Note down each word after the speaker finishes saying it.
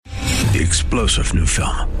the explosive new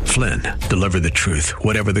film, Flynn, deliver the truth,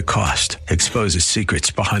 whatever the cost, exposes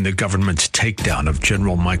secrets behind the government's takedown of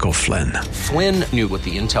General Michael Flynn. Flynn knew what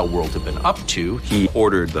the intel world had been up to. He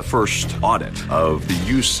ordered the first audit of the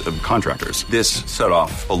use of contractors. This set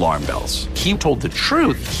off alarm bells. He told the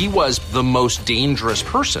truth. He was the most dangerous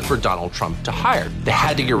person for Donald Trump to hire. They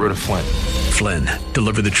had to get rid of Flynn. Flynn,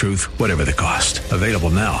 deliver the truth, whatever the cost. Available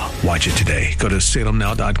now. Watch it today. Go to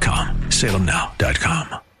salemnow.com.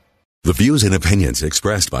 salemnow.com. The views and opinions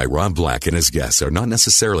expressed by Rob Black and his guests are not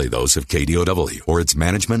necessarily those of KDOW or its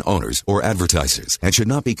management, owners, or advertisers and should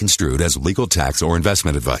not be construed as legal, tax, or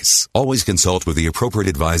investment advice. Always consult with the appropriate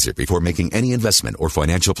advisor before making any investment or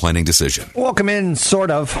financial planning decision. Welcome in, sort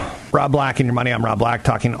of. Rob Black and Your Money. I'm Rob Black,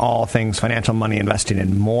 talking all things financial, money, investing,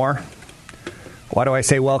 and more. Why do I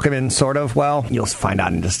say welcome in, sort of? Well, you'll find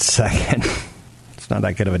out in just a second. It's not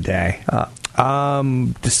that good of a day.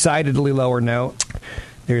 Decidedly lower note.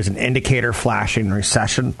 There's an indicator flashing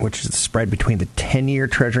recession, which is the spread between the 10-year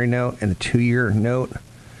Treasury note and the 2-year note.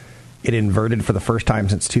 It inverted for the first time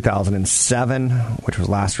since 2007, which was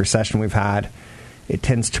the last recession we've had. It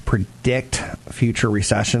tends to predict future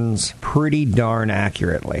recessions pretty darn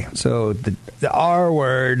accurately. So the R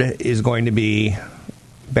word is going to be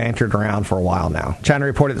bantered around for a while now. China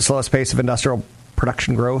reported the slowest pace of industrial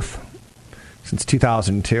production growth since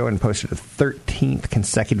 2002 and posted a 13th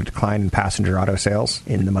consecutive decline in passenger auto sales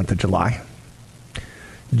in the month of July.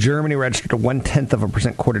 Germany registered a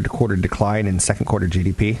 0.1% quarter-to-quarter decline in second quarter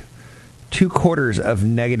GDP. 2 quarters of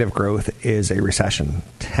negative growth is a recession,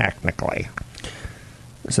 technically.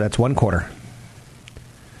 So that's 1 quarter.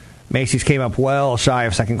 Macy's came up well shy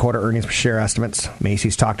of second quarter earnings per share estimates.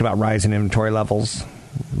 Macy's talked about rising inventory levels,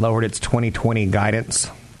 lowered its 2020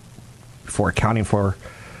 guidance before accounting for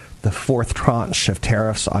the fourth tranche of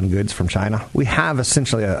tariffs on goods from China. We have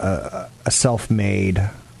essentially a self-made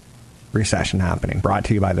recession happening, brought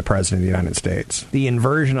to you by the President of the United States. The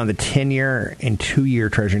inversion on the 10-year and 2-year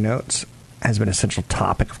Treasury notes has been a central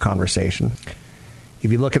topic of conversation.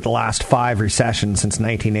 If you look at the last 5 recessions since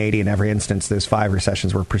 1980, in every instance, those 5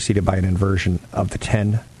 recessions were preceded by an inversion of the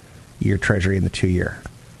 10-year Treasury and the 2-year.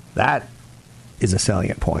 That is a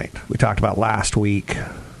salient point. We talked about last week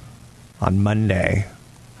on Monday,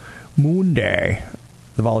 the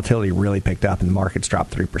volatility really picked up and the markets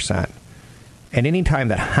dropped 3%. And any time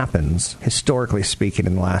that happens, historically speaking,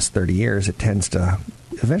 in the last 30 years, it tends to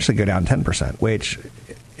eventually go down 10%, which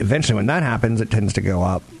eventually when that happens, it tends to go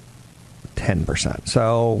up 10%.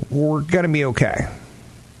 So we're going to be okay,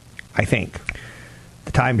 I think.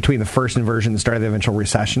 The time between the first inversion and the start of the eventual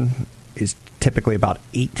recession is typically about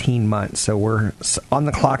 18 months. So we're on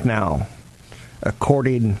the clock now,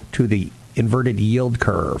 according to the inverted yield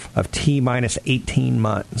curve of T-minus 18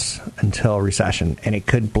 months until recession, and it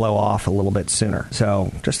could blow off a little bit sooner.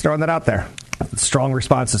 So just throwing that out there. The strong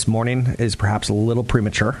response this morning is perhaps a little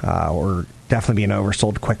premature, or definitely being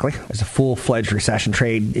oversold quickly, as a full-fledged recession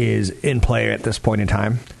trade is in play at this point in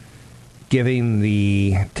time. Given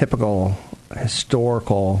the typical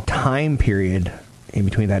historical time period in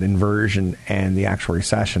between that inversion and the actual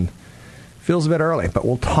recession, feels a bit early, but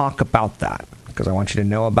we'll talk about that, because I want you to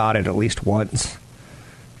know about it at least once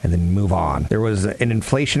and then move on. There was an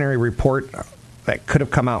inflationary report that could have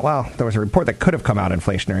come out. Well, there was a report that could have come out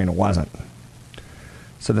inflationary, and it wasn't.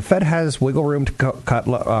 So the Fed has wiggle room to cut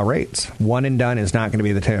rates. One and done is not going to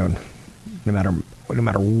be the tune, no matter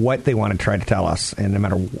what they want to try to tell us, and no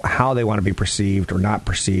matter how they want to be perceived or not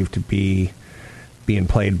perceived to be being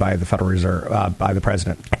played by the Federal Reserve, by the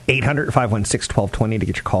President. 800-516-1220 to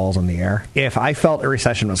get your calls on the air. If I felt a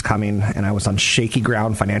recession was coming and I was on shaky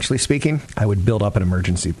ground financially speaking, I would build up an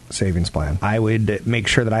emergency savings plan. I would make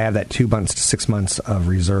sure that I have that 2 months to 6 months of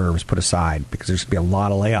reserves put aside, because there's going to be a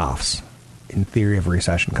lot of layoffs in theory if a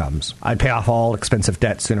recession comes. I'd pay off all expensive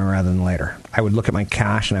debt sooner rather than later. I would look at my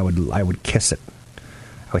cash and I would kiss it.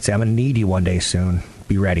 I would say, I'm going to need you one day soon.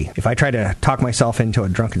 Be ready. If I try to talk myself into a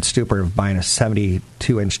drunken stupor of buying a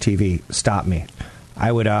 72-inch TV, stop me.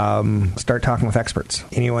 I would start talking with experts.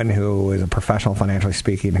 Anyone who is a professional, financially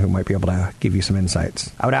speaking, who might be able to give you some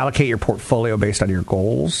insights. I would allocate your portfolio based on your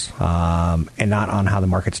goals and not on how the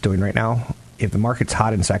market's doing right now. If the market's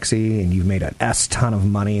hot and sexy and you've made an ton of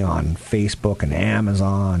money on Facebook and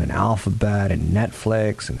Amazon and Alphabet and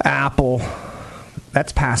Netflix and Apple,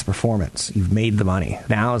 that's past performance. You've made the money.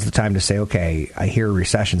 Now is the time to say, okay, I hear a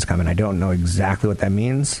recession's coming. I don't know exactly what that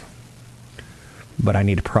means, but I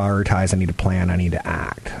need to prioritize. I need to plan. I need to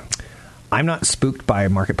act. I'm not spooked by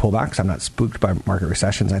market pullbacks. I'm not spooked by market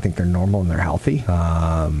recessions. I think they're normal and they're healthy.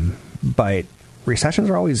 But recessions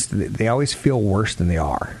are always feel worse than they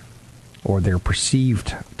are, or they're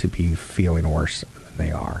perceived to be feeling worse than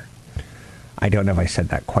they are. I don't know if I said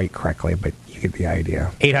that quite correctly, but you get the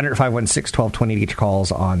idea. 800-516-1220 to get your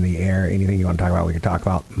calls on the air. Anything you want to talk about, we can talk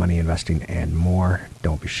about. Money, investing, and more.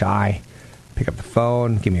 Don't be shy. Pick up the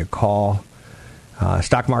phone. Give me a call.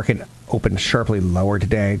 Stock market opened sharply lower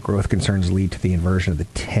today. Growth concerns lead to the inversion of the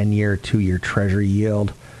 10-year, 2-year Treasury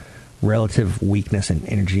yield. Relative weakness in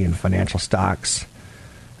energy and financial stocks.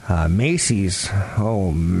 Macy's,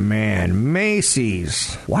 oh man,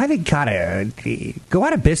 Macy's. Why they gotta go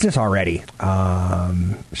out of business already?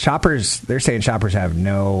 Shoppers, they're saying shoppers have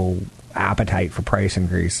no appetite for price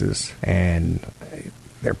increases, and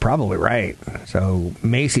they're probably right. So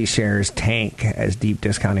Macy's shares tank as deep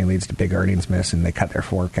discounting leads to big earnings miss, and they cut their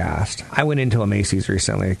forecast. I went into a Macy's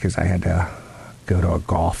recently because I had to go to a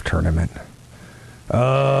golf tournament.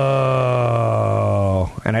 Oh,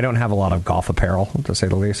 and I don't have a lot of golf apparel, to say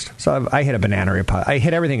the least. So I hit a Banana Republic. I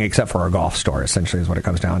hit everything except for a golf store, essentially, is what it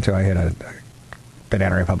comes down to. I hit a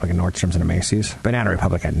Banana Republic and Nordstrom's and a Macy's. Banana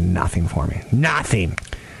Republic had nothing for me. Nothing.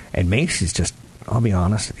 And Macy's just, I'll be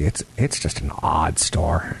honest, it's just an odd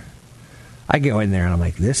store. I go in there and I'm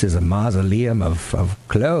like, this is a mausoleum of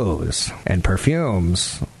clothes and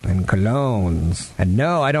perfumes and colognes. And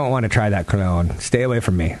no, I don't want to try that cologne. Stay away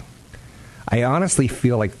from me. I honestly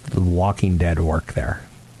feel like The Walking Dead work there.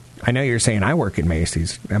 I know you're saying I work at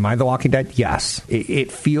Macy's. Am I The Walking Dead? Yes.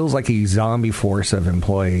 It feels like a zombie force of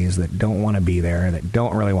employees that don't want to be there, that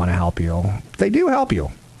don't really want to help you. They do help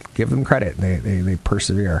you. Give them credit. They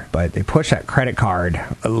persevere. But they push that credit card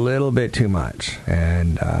a little bit too much.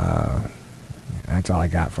 And that's all I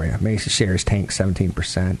got for you. Macy's shares tanked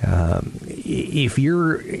 17%. If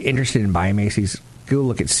you're interested in buying Macy's, go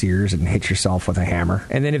look at Sears and hit yourself with a hammer.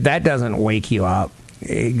 And then if that doesn't wake you up,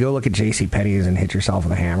 go look at JCPenney's and hit yourself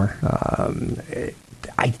with a hammer.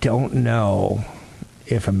 I don't know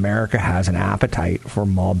if America has an appetite for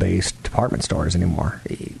mall-based department stores anymore.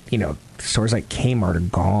 You know, stores like Kmart are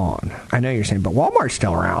gone. I know you're saying, but Walmart's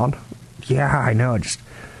still around. Yeah, I know. Just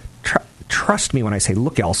trust me when I say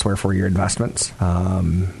look elsewhere for your investments.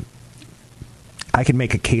 I can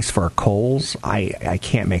make a case for a Kohl's. I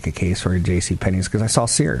can't make a case for a JCPenney's because I saw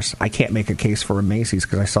Sears. I can't make a case for a Macy's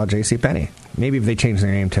because I saw JCPenney. Maybe if they change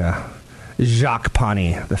their name to Jacques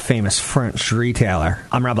Penney, the famous French retailer.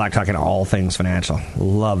 I'm Rob Black, talking all things financial.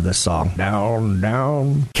 Love this song. Down,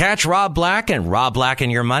 down. Catch Rob Black and Rob Black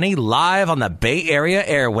and Your Money live on the Bay Area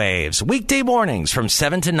airwaves, weekday mornings from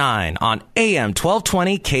 7 to 9 on AM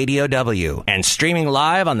 1220 KDOW and streaming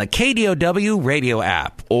live on the KDOW radio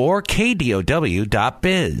app or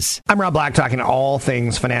KDOW.biz. I'm Rob Black, talking all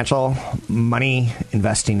things financial, money,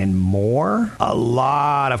 investing, and more. A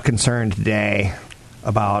lot of concern today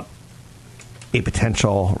about a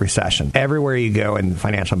potential recession. Everywhere you go in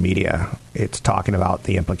financial media, it's talking about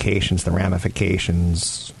the implications, the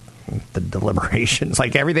ramifications, the deliberations.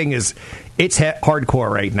 Like everything is, it's hardcore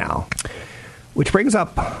right now. Which brings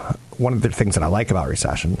up one of the things that I like about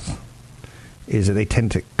recessions is that they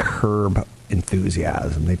tend to curb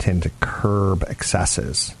enthusiasm. They tend to curb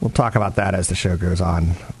excesses. We'll talk about that as the show goes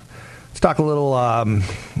on. Let's talk a little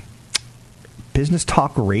business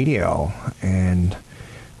talk radio and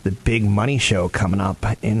the big money show coming up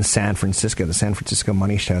in San Francisco, the San Francisco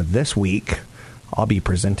Money Show this week. I'll be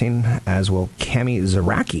presenting, as will Cami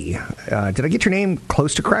Zaraki. Did I get your name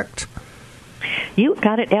close to correct? You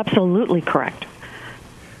got it absolutely correct.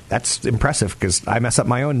 That's impressive because I mess up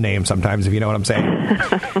my own name sometimes, if you know what I'm saying.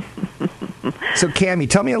 So, Cami,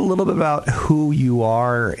 tell me a little bit about who you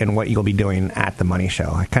are and what you'll be doing at the Money Show.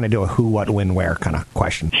 I kind of do a who, what, when, where kind of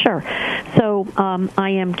question. Sure. So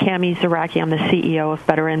I am Cami Zaraki. I'm the CEO of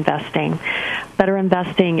Better Investing. Better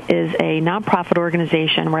Investing is a nonprofit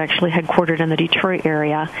organization. We're actually headquartered in the Detroit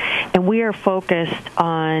area, and we are focused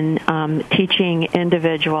on teaching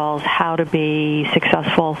individuals how to be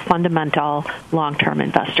successful, fundamental, long-term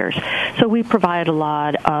investors. So we provide a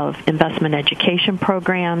lot of investment education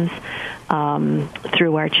programs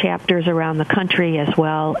through our chapters around the country, as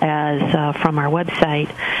well as from our website.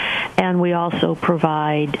 And we also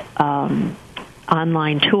provide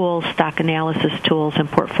online tools, stock analysis tools, and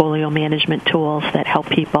portfolio management tools that help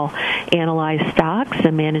people analyze stocks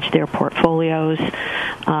and manage their portfolios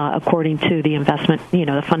according to the investment,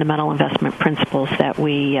 the fundamental investment principles that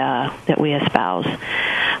we espouse.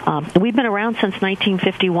 We've been around since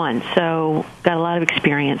 1951, so got a lot of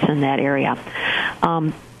experience in that area.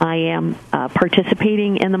 I am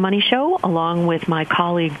participating in the Money Show along with my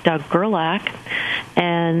colleague Doug Gerlach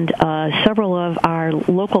and several of our our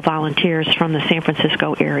local volunteers from the San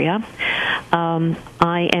Francisco area.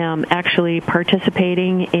 I am actually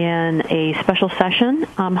participating in a special session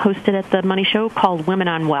hosted at the Money Show called Women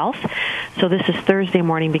on Wealth. So this is Thursday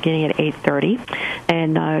morning beginning at 8:30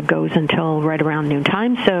 and goes until right around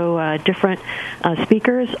noontime. So different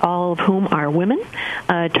speakers, all of whom are women,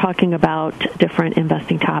 talking about different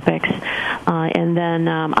investing topics. And then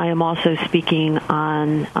I am also speaking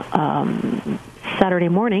on Saturday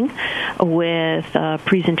morning with a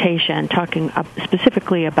presentation talking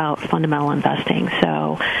specifically about fundamental investing.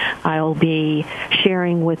 So I'll be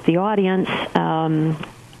sharing with the audience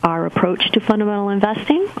our approach to fundamental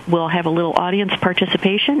investing. We'll have a little audience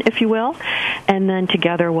participation, if you will, and then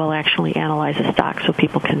together we'll actually analyze a stock so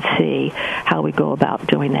people can see how we go about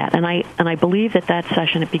doing that. And I believe that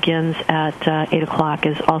session, it begins at 8 o'clock,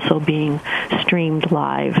 is also being streamed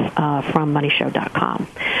live from moneyshow.com.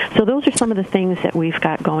 So those are some of the things that we've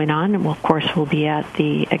got going on, and of course we'll be at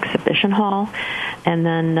the exhibition hall. And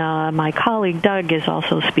then my colleague Doug is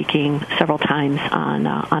also speaking several times on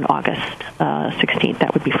August 16th.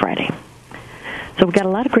 That would be Friday. So we've got a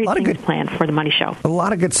lot of great things planned for the Money Show. A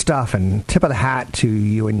lot of good stuff, and tip of the hat to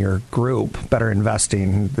you and your group, Better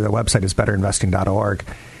Investing. The website is betterinvesting.org.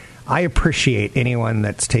 I appreciate anyone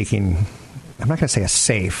that's taking, I'm not going to say a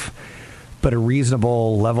safe, but a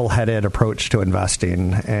reasonable, level-headed approach to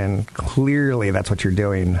investing, and clearly that's what you're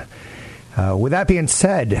doing. With that being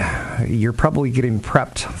said, you're probably getting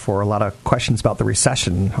prepped for a lot of questions about the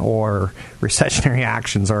recession or recessionary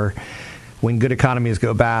actions, or when good economies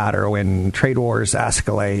go bad, or when trade wars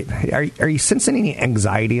escalate. Are you sensing any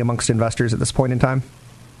anxiety amongst investors at this point in time?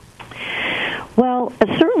 Well,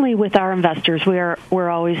 certainly with our investors, we're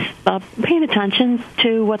always paying attention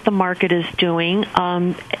to what the market is doing.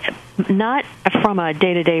 Not from a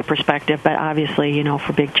day-to-day perspective, but obviously,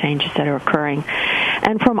 for big changes that are occurring.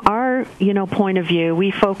 And from our, point of view, we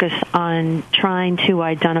focus on trying to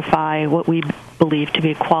identify what we believe to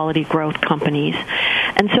be quality growth companies.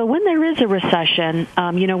 And so when there is a recession,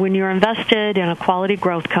 when you're invested in a quality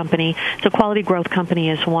growth company, so quality growth company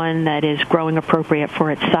is one that is growing appropriate for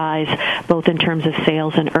its size, both in terms of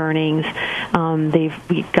sales and earnings.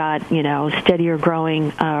 We've got, steadier growing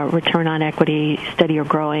return on equity, steadier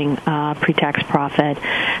growing pre-tax profit,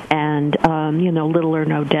 and, little or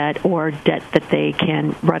no debt, or debt that they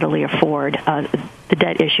can readily afford. The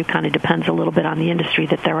debt issue kind of depends a little bit on the industry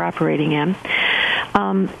that they're operating in.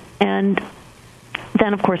 And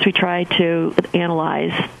then, of course, we try to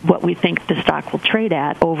analyze what we think the stock will trade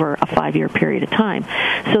at over a 5-year period of time,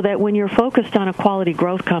 so that when you're focused on a quality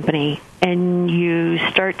growth company and you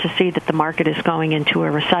start to see that the market is going into a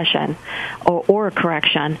recession or a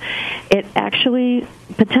correction, it actually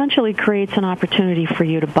potentially creates an opportunity for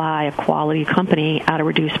you to buy a quality company at a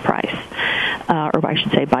reduced price, or I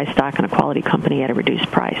should say buy stock in a quality company at a reduced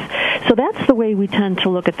price. So that's the way we tend to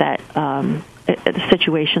look at that.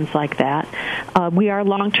 Situations like that. We are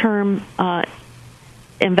long-term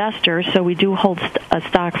investors, so we do hold a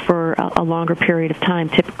stock for a longer period of time,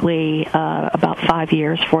 typically about 5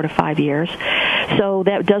 years, 4 to 5 years. So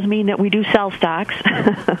that does mean that we do sell stocks,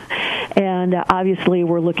 and obviously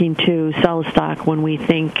we're looking to sell a stock when we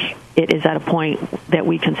think it is at a point that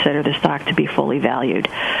we consider the stock to be fully valued,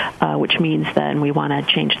 which means then we want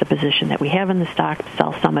to change the position that we have in the stock,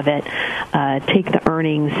 sell some of it, take the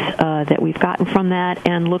earnings that we've gotten from that,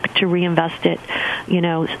 and look to reinvest it,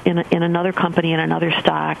 in another company, in another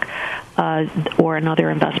stock, or another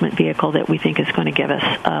investment vehicle that we think is going to give us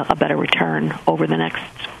a better return over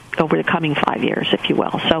the coming 5 years, if you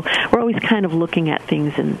will. So we're always kind of looking at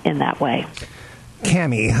things in that way.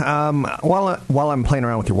 Cami, while I'm playing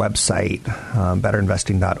around with your website,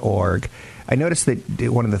 betterinvesting.org, I noticed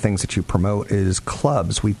that one of the things that you promote is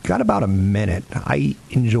clubs. We've got about a minute. I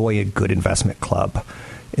enjoy a good investment club,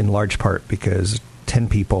 in large part because 10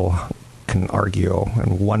 people can argue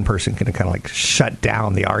and one person can kind of shut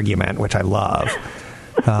down the argument, which I love.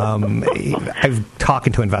 I've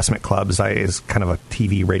talking to investment clubs. As kind of a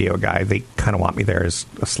TV radio guy, they kind of want me there as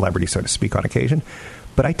a celebrity, so to speak, on occasion.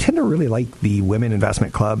 But I tend to really like the women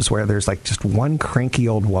investment clubs where there's just one cranky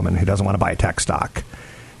old woman who doesn't want to buy a tech stock.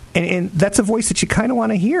 And that's a voice that you kind of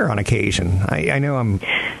want to hear on occasion. I know I'm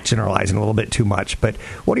generalizing a little bit too much, but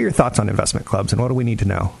what are your thoughts on investment clubs, and what do we need to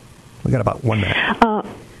know? We got about 1 minute.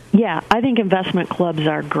 Yeah, I think investment clubs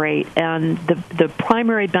are great, and the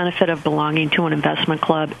primary benefit of belonging to an investment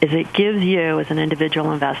club is it gives you, as an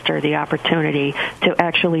individual investor, the opportunity to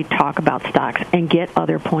actually talk about stocks and get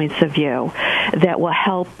other points of view that will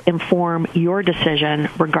help inform your decision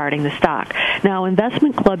regarding the stock. Now,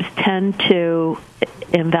 investment clubs tend to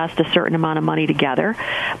invest a certain amount of money together,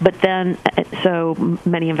 but then, so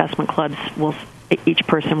many investment clubs will each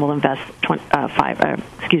person will invest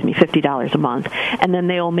 $50 a month, and then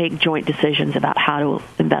they'll make joint decisions about how to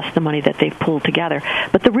invest the money that they've pulled together.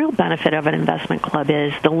 But the real benefit of an investment club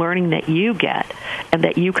is the learning that you get and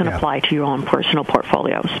that you can apply to your own personal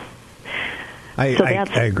portfolios. I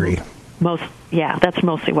agree. That's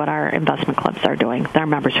mostly what our investment clubs are doing. Our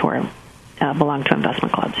members who belong to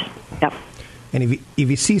investment clubs. Yep. And if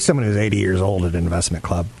you see someone who's 80 years old at an investment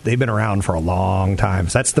club, they've been around for a long time.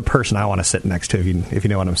 So that's the person I want to sit next to, if you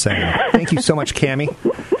know what I'm saying. Thank you so much, Cammie.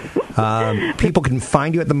 People can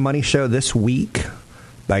find you at The Money Show this week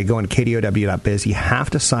by going to kdow.biz. You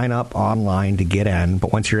have to sign up online to get in,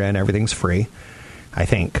 but once you're in, everything's free, I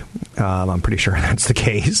think. I'm pretty sure that's the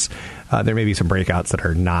case. There may be some breakouts that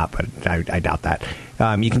are not, but I doubt that.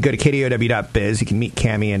 You can go to kdow.biz. You can meet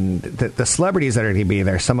Cammie, and the celebrities that are going to be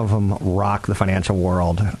there, some of them rock the financial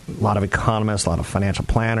world. A lot of economists, a lot of financial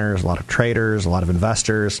planners, a lot of traders, a lot of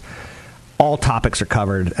investors. All topics are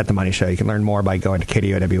covered at The Money Show. You can learn more by going to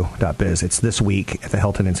kdow.biz. It's this week at the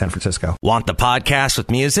Hilton in San Francisco. Want the podcast with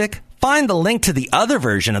music? Find the link to the other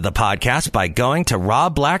version of the podcast by going to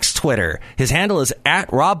Rob Black's Twitter. His handle is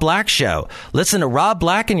 @RobBlackShow. Listen to Rob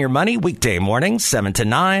Black and Your Money weekday mornings, 7 to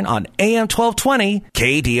 9 on AM 1220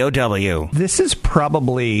 KDOW. This is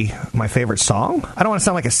probably my favorite song. I don't want to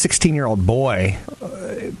sound like a 16-year-old boy,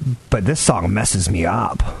 but this song messes me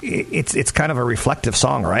up. It's kind of a reflective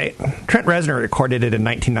song, right? Trent Reznor recorded it in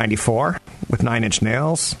 1994 with 9 Inch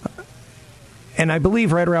Nails. And I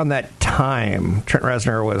believe right around that time, Trent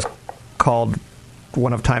Reznor was called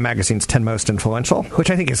one of Time Magazine's 10 most influential,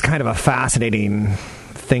 which I think is kind of a fascinating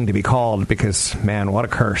thing to be called because, man, what a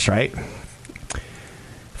curse, right?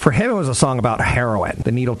 For him, it was a song about heroin.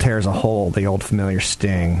 The needle tears a hole, the old familiar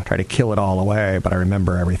sting. Try to kill it all away, but I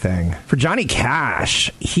remember everything. For Johnny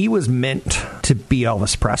Cash, he was meant to be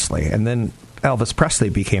Elvis Presley, and then Elvis Presley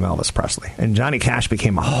became Elvis Presley, and Johnny Cash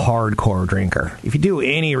became a hardcore drinker. If you do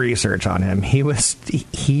any research on him, he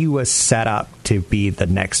was set up to be the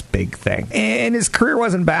next big thing. And his career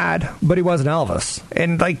wasn't bad, but he wasn't Elvis.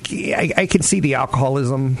 And I can see the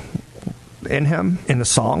alcoholism in him, in the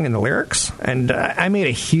song, in the lyrics. And I made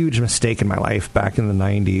a huge mistake in my life back in the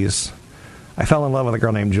 90s. I fell in love with a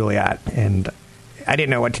girl named Juliet, and I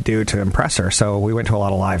didn't know what to do to impress her, so we went to a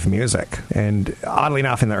lot of live music. And oddly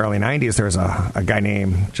enough, in the early 90s, there was a guy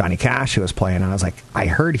named Johnny Cash who was playing, and I was like, I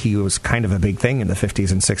heard he was kind of a big thing in the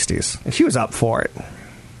 50s and 60s. And she was up for it.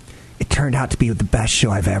 It turned out to be the best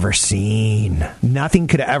show I've ever seen. Nothing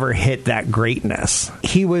could ever hit that greatness.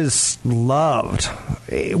 He was loved.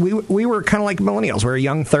 We were kind of like millennials. We were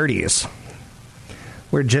young 30s.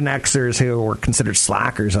 We're Gen Xers who were considered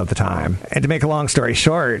slackers at the time. And to make a long story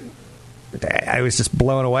short, I was just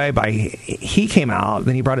blown away by he came out,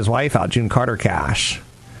 then he brought his wife out, June Carter Cash,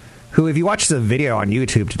 who, if you watch the video on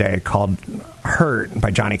YouTube today called Hurt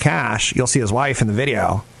by Johnny Cash, you'll see his wife in the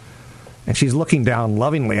video, and she's looking down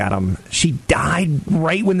lovingly at him. She died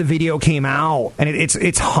right when the video came out, and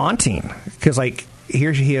it's haunting, because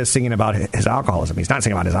here he is singing about his alcoholism. He's not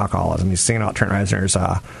singing about his alcoholism. He's singing about Trent Reznor's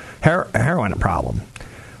heroin problem,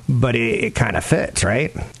 but it kind of fits,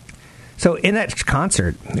 right? So in that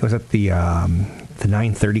concert, it was at the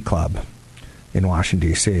 930 Club in Washington,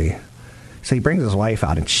 D.C. So he brings his wife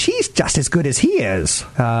out, and she's just as good as he is.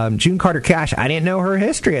 June Carter Cash, I didn't know her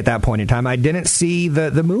history at that point in time. I didn't see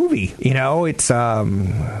the movie. You know, it's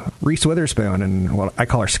Reese Witherspoon, and well, I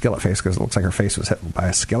call her Skillet Face because it looks like her face was hit by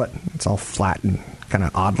a skillet. It's all flat and kind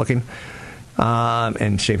of odd looking,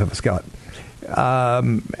 and shape of a skillet.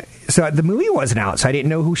 So the movie wasn't out, so I didn't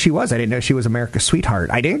know who she was. I didn't know she was America's Sweetheart.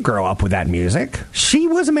 I didn't grow up with that music. She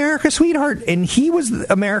was America's Sweetheart, and he was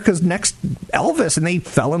America's next Elvis, and they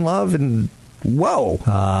fell in love, and whoa.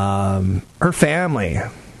 Her family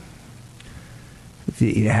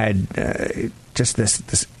had just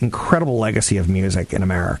this incredible legacy of music in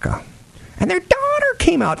America. And their daughter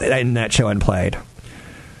came out in that show and played.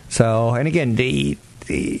 So, and again, he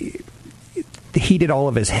did all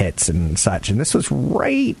of his hits and such, and this was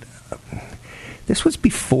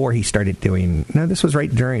before he started doing, this was right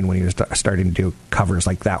during when he was starting to do covers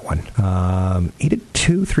like that one. He did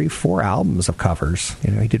 2, 3, 4 albums of covers.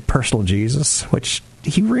 You know, he did Personal Jesus, which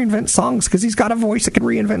he reinvents songs because he's got a voice that can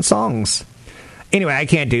reinvent songs. Anyway, I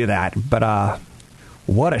can't do that, but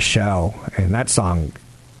what a show. And that song,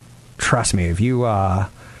 trust me, if you have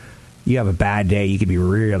a bad day, you could be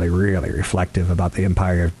really, really reflective about the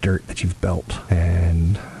empire of dirt that you've built,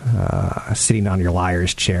 and sitting on your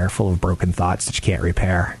liar's chair full of broken thoughts that you can't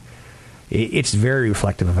repair. It's very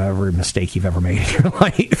reflective of every mistake you've ever made in your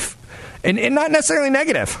life, and not necessarily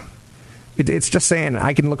negative. It's just saying,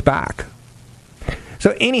 I can look back.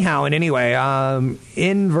 So anyhow and anyway,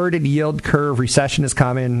 inverted yield curve, recession is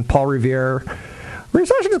coming. Paul Revere,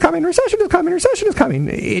 recession is coming, recession is coming, recession is coming.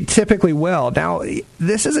 It typically will. Now,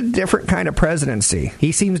 this is a different kind of presidency.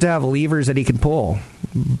 He seems to have levers that he can pull.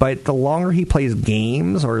 But the longer he plays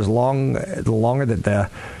games, or the longer that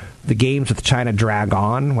the games with China drag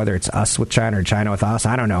on, whether it's us with China or China with us,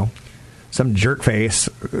 I don't know. Some jerkface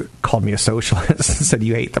called me a socialist and said,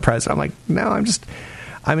 you hate the president. I'm like, no,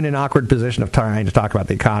 I'm in an awkward position of trying to talk about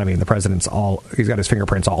the economy, and the president's he's got his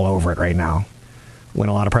fingerprints all over it right now, when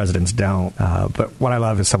a lot of presidents don't. But what I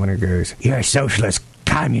love is someone who goes, you're a socialist,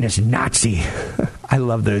 communist, Nazi. I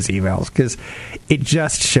love those emails, because it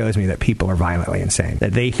just shows me that people are violently insane,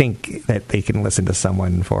 that they think that they can listen to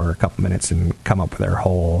someone for a couple minutes and come up with their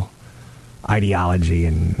whole ideology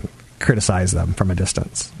and criticize them from a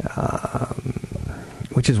distance,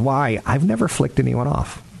 which is why I've never flicked anyone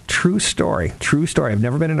off. True story. I've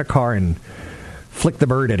never been in a car and flicked the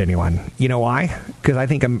bird at anyone. You know why? Because I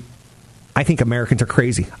think Americans are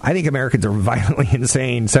crazy. I think Americans are violently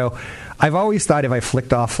insane. So I've always thought if I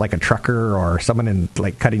flicked off like a trucker or someone and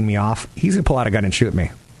like cutting me off, he's going to pull out a gun and shoot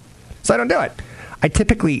me. So I don't do it. I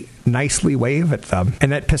typically nicely wave at them,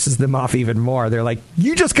 and that pisses them off even more. They're like,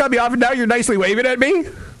 you just cut me off and now you're nicely waving at me?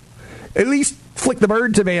 At least flick the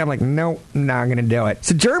bird to me. I'm like, no, not going to do it.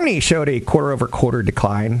 So Germany showed a quarter-over-quarter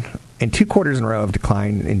decline, and 2 quarters in a row of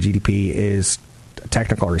decline in GDP is a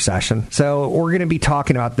technical recession. So we're going to be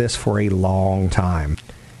talking about this for a long time.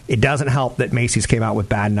 It doesn't help that Macy's came out with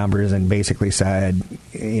bad numbers and basically said,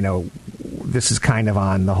 this is kind of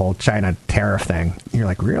on the whole China tariff thing. You're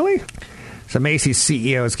like, really? So Macy's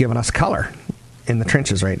CEO is giving us color in the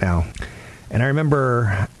trenches right now. And I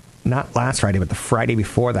remember not last Friday, but the Friday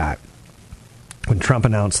before that, when Trump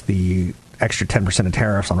announced the extra 10% of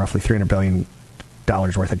tariffs on roughly $300 billion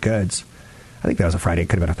worth of goods. I think that was a Friday. It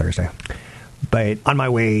could have been a Thursday. But on my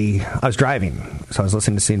way, I was driving. So I was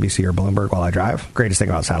listening to CNBC or Bloomberg while I drive. Greatest thing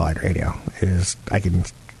about satellite radio is I can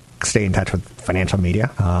stay in touch with financial media,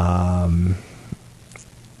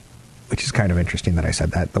 which is kind of interesting that I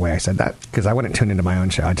said that the way I said that, because I wouldn't tune into my own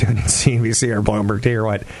show. I'd tune in CNBC or Bloomberg to hear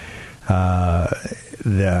what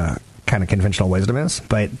the kind of conventional wisdom is.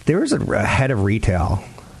 But there was a head of retail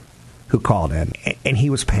who called in, and he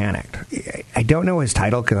was panicked. I don't know his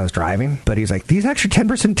title because I was driving, but he's like, these extra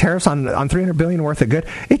 10% tariffs on $300 billion worth of good,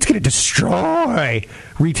 it's going to destroy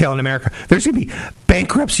retail in America. There's going to be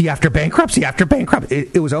bankruptcy after bankruptcy after bankruptcy.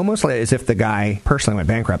 It was almost like as if the guy personally went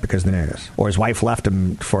bankrupt because of the news, or his wife left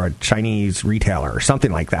him for a Chinese retailer or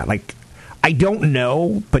something like that. Like, I don't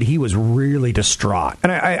know, but he was really distraught.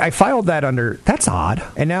 And I filed that under, that's odd.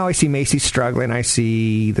 And now I see Macy's struggling. I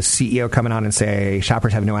see the CEO coming on and say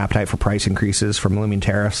shoppers have no appetite for price increases from looming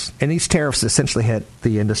tariffs. And these tariffs essentially hit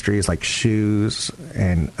the industries like shoes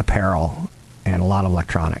and apparel and a lot of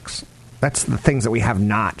electronics. That's the things that we have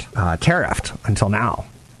not tariffed until now.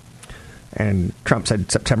 And Trump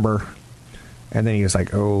said September. And then he was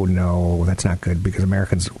like, oh, no, that's not good because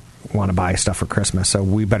Americans want to buy stuff for Christmas, so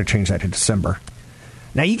we better change that to December.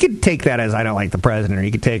 Now, you could take that as I don't like the president, or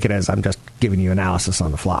you could take it as I'm just giving you analysis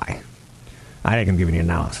on the fly. I think I'm giving you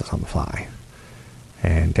analysis on the fly.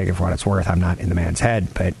 And take it for what it's worth. I'm not in the man's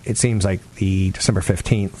head, but it seems like the December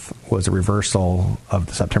 15th was a reversal of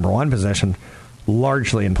the September 1 position,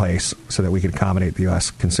 largely in place so that we could accommodate the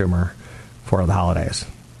U.S. consumer for the holidays.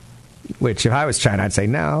 Which, if I was China, I'd say,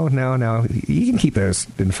 no. You can keep those,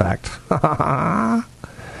 in fact.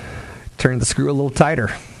 Turn the screw a little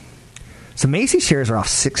tighter. So Macy's shares are off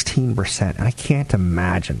 16%, and I can't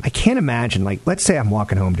imagine, like, let's say I'm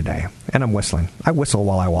walking home today, and I'm whistling. I whistle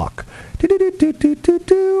while I walk.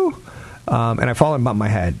 Do-do-do-do-do-do-do. And I fall and bump my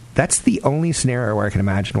head. That's the only scenario where I can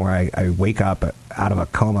imagine where I wake up out of a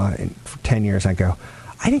coma for 10 years, and I go,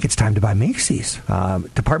 I think it's time to buy Macy's.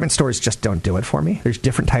 Department stores just don't do it for me. There's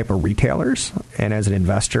different type of retailers, and as an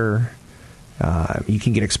investor, you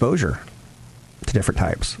can get exposure to different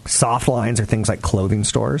types. Soft lines are things like clothing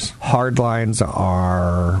stores. Hard lines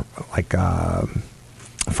are like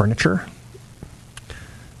furniture.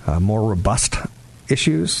 More robust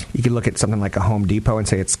issues. You can look at something like a Home Depot and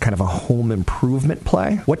say it's kind of a home improvement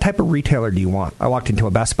play. What type of retailer do you want? I walked into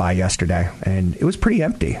a Best Buy yesterday, and it was pretty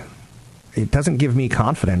empty. It doesn't give me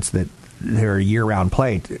confidence that they're a year-round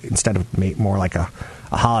play instead of more like a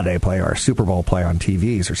holiday play or a Super Bowl play on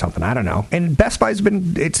TVs or something. I don't know. And Best Buy's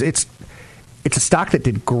been, it's a stock that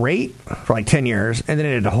did great for like 10 years, and then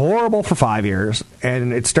it did horrible for 5 years,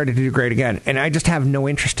 and it started to do great again. And I just have no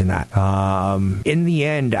interest in that. In the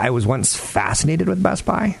end, I was once fascinated with Best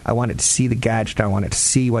Buy. I wanted to see the gadget. I wanted to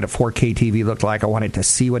see what a 4K TV looked like. I wanted to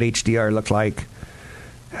see what HDR looked like.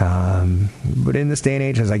 But in this day and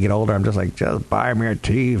age, as I get older, I'm just like, just buy me a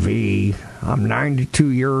TV. I'm 92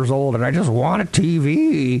 years old, and I just want a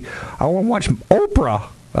TV. I want to watch Oprah.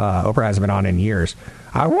 Oprah hasn't been on in years.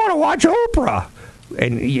 I want to watch Oprah.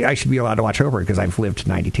 And I should be allowed to watch Oprah because I've lived to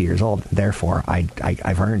 92 years old. Therefore,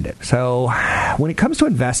 I've earned it. So when it comes to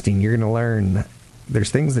investing, you're going to learn there's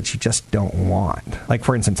things that you just don't want. Like,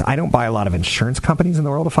 for instance, I don't buy a lot of insurance companies in the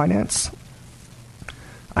world of finance.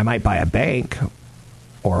 I might buy a bank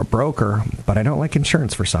or a broker, but I don't like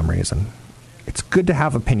insurance for some reason. It's good to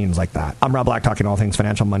have opinions like that. I'm Rob Black, talking all things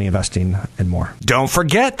financial, money, investing, and more. Don't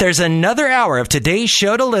forget, there's another hour of today's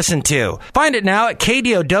show to listen to. Find it now at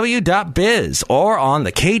KDOW.biz or on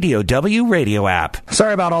the KDOW radio app.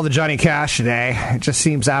 Sorry about all the Johnny Cash today. It just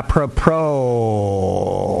seems apropos.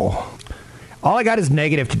 All I got is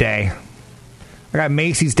negative today. I got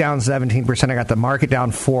Macy's down 17%. I got the market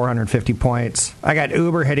down 450 points. I got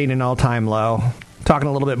Uber hitting an all-time low. Talking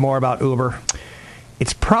a little bit more about Uber.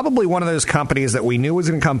 It's probably one of those companies that we knew was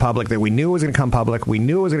going to come public, We knew it was going to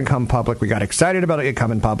come public. We got excited about it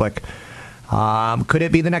coming public. Could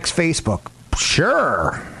it be the next Facebook?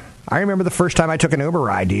 Sure. I remember the first time I took an Uber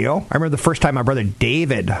ride, do you? I remember the first time my brother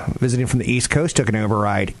David, visiting from the East Coast, took an Uber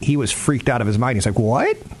ride. He was freaked out of his mind. He's like,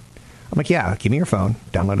 what? I'm like, yeah, give me your phone,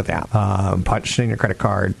 download the app, punch in your credit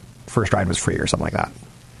card, first ride was free or something like that.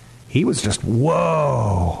 He was just,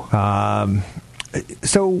 whoa.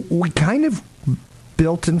 So we kind of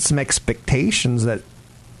built in some expectations that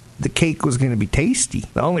the cake was going to be tasty.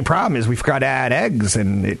 The only problem is we forgot to add eggs,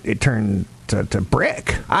 and it turned to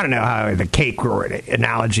brick. I don't know how the cake were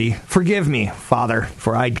analogy. Forgive me, Father,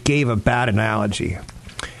 for I gave a bad analogy.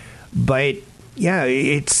 But, yeah,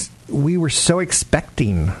 we were so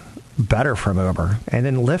expecting better from Uber. And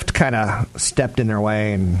then Lyft kind of stepped in their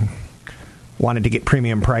way and wanted to get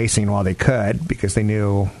premium pricing while they could, because they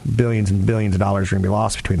knew billions and billions of dollars were going to be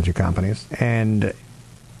lost between the two companies. And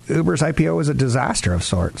Uber's IPO was a disaster of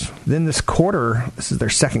sorts. Then this is their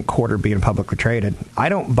second quarter being publicly traded. I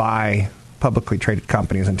don't buy publicly traded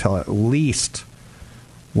companies until at least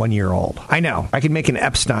 1 year old. I know. I can make an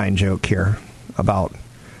Epstein joke here about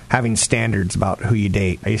having standards about who you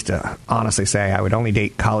date. I used to honestly say I would only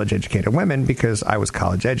date college-educated women because I was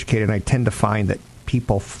college-educated, and I tend to find that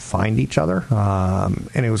people find each other,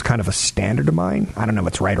 and it was kind of a standard of mine. I don't know if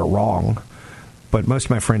it's right or wrong, but most of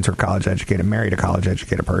my friends are college-educated, married a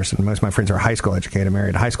college-educated person. Most of my friends are high school-educated,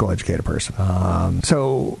 married a high school-educated person.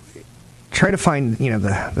 So try to find,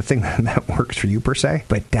 the thing that works for you, per se.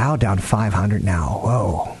 But Dow down 500 now.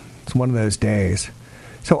 Whoa. It's one of those days.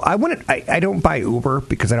 So I don't buy Uber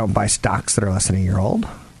because I don't buy stocks that are less than a year old.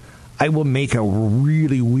 I will make a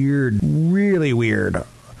really weird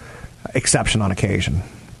exception on occasion.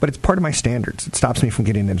 But it's part of my standards. It stops me from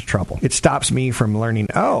getting into trouble. It stops me from learning,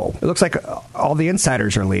 it looks like all the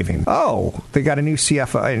insiders are leaving. They got a new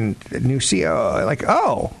CFO and a new CEO. Like,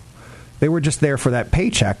 they were just there for that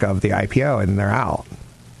paycheck of the IPO, and they're out.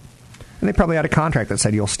 And they probably had a contract that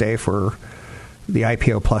said you'll stay for the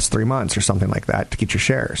IPO plus 3 months or something like that to get your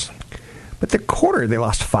shares. But the quarter, they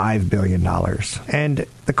lost $5 billion. And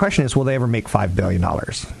the question is, will they ever make $5 billion?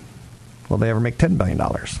 Will they ever make $10 billion?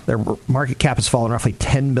 Their market cap has fallen roughly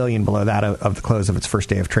 $10 billion below that of the close of its first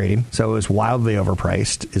day of trading. So it was wildly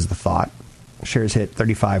overpriced, is the thought. Shares hit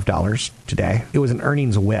 $35 today. It was an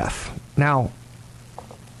earnings whiff. Now,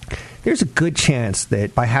 there's a good chance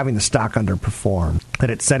that by having the stock underperform, that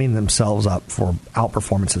it's setting themselves up for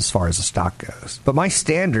outperformance as far as the stock goes. But my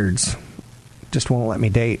standards just won't let me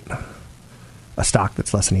date a stock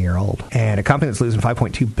that's less than a year old. And a company that's losing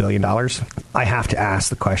 $5.2 billion, I have to ask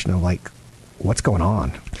the question of, what's going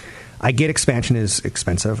on? I get expansion is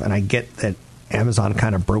expensive, and I get that Amazon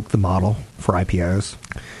kind of broke the model for IPOs.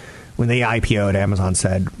 When they IPO'd, Amazon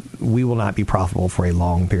said, we will not be profitable for a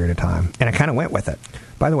long period of time. And I kind of went with it.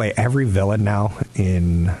 By the way, every villain now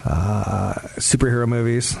in superhero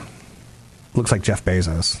movies looks like Jeff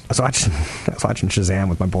Bezos. I was watching Shazam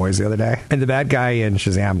with my boys the other day, and the bad guy in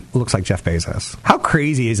Shazam looks like Jeff Bezos. How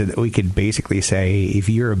crazy is it that we could basically say, if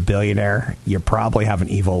you're a billionaire, you probably have an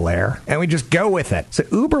evil lair? And we just go with it. So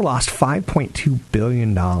Uber lost $5.2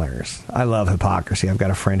 billion. I love hypocrisy. I've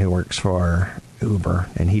got a friend who works for Uber,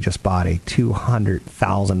 and he just bought a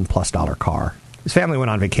 $200,000+ car. His family went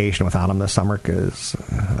on vacation without him this summer because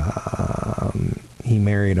he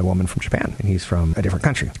married a woman from Japan, and he's from a different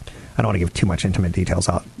country. I don't want to give too much intimate details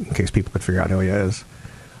out in case people could figure out who he is.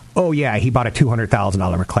 Oh, yeah, he bought a $200,000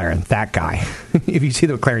 McLaren. That guy. If you see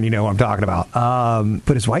the McLaren, you know what I'm talking about.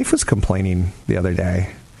 But his wife was complaining the other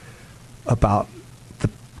day about the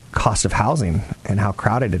cost of housing and how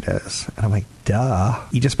crowded it is. And I'm like, duh.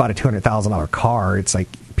 You just bought a $200,000 car. It's like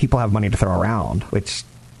people have money to throw around, which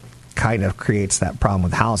kind of creates that problem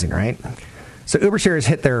with housing, right? So Uber shares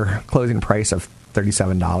hit their closing price of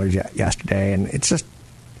 $37 yesterday, and it's just,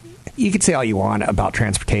 you could say all you want about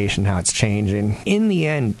transportation, how it's changing. In the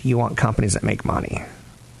end, you want companies that make money.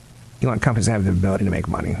 You want companies that have the ability to make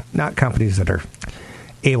money, not companies that are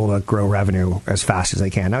able to grow revenue as fast as they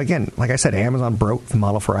can. Now, again, like I said, Amazon broke the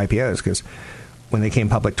model for IPOs because when they came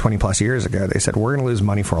public 20 plus years ago, they said, we're going to lose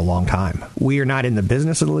money for a long time. We are not in the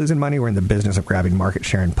business of losing money. We're in the business of grabbing market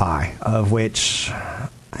share and pie, of which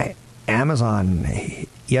Amazon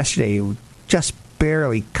yesterday just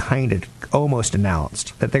barely kind of almost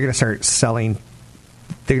announced that they're going to start selling,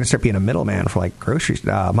 they're going to start being a middleman for like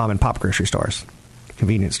mom and pop grocery stores,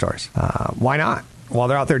 convenience stores. Why not? While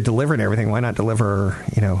they're out there delivering everything, why not deliver,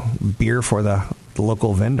 beer for the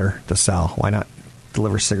local vendor to sell? Why not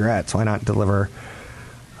deliver cigarettes? Why not deliver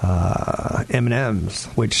M&Ms?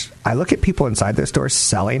 Which I look at people inside those stores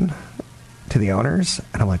selling to the owners,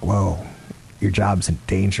 and I'm like, whoa, your job's in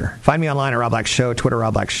danger. Find me online at Rob Black Show, Twitter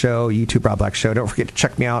Rob Black Show, YouTube Rob Black Show. Don't forget to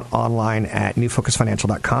check me out online at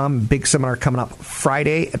newfocusfinancial.com. Big seminar coming up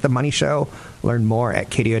Friday at the Money Show. Learn more at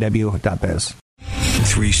kdow.biz.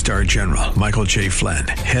 3-star General Michael J. Flynn,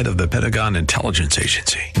 head of the Pentagon Intelligence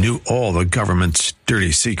Agency, knew all the government's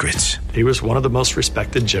dirty secrets. He was one of the most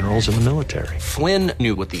respected generals in the military. Flynn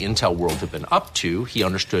knew what the intel world had been up to. He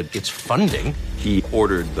understood its funding. He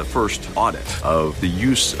ordered the first audit of the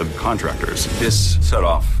use of contractors. This set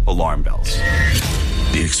off alarm bells.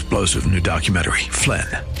 The explosive new documentary, Flynn,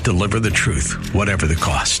 Deliver the Truth, Whatever the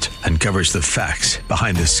Cost, uncovers the facts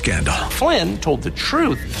behind this scandal. Flynn told the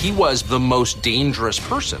truth. He was the most dangerous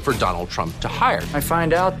person for Donald Trump to hire. I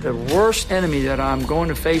find out the worst enemy that I'm going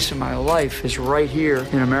to face in my life is right here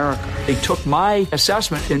in America. They took my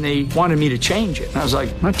assessment and they wanted me to change it. And I was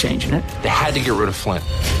like, I'm not changing it. They had to get rid of Flynn.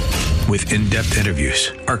 With in-depth interviews,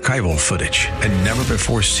 archival footage, and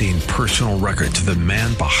never-before-seen personal records of the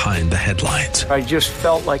man behind the headlines. I just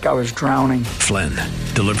felt like I was drowning. Flynn,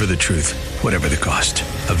 Deliver the Truth, Whatever the Cost.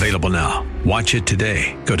 Available now. Watch it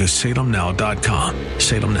today. Go to salemnow.com.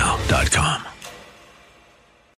 salemnow.com.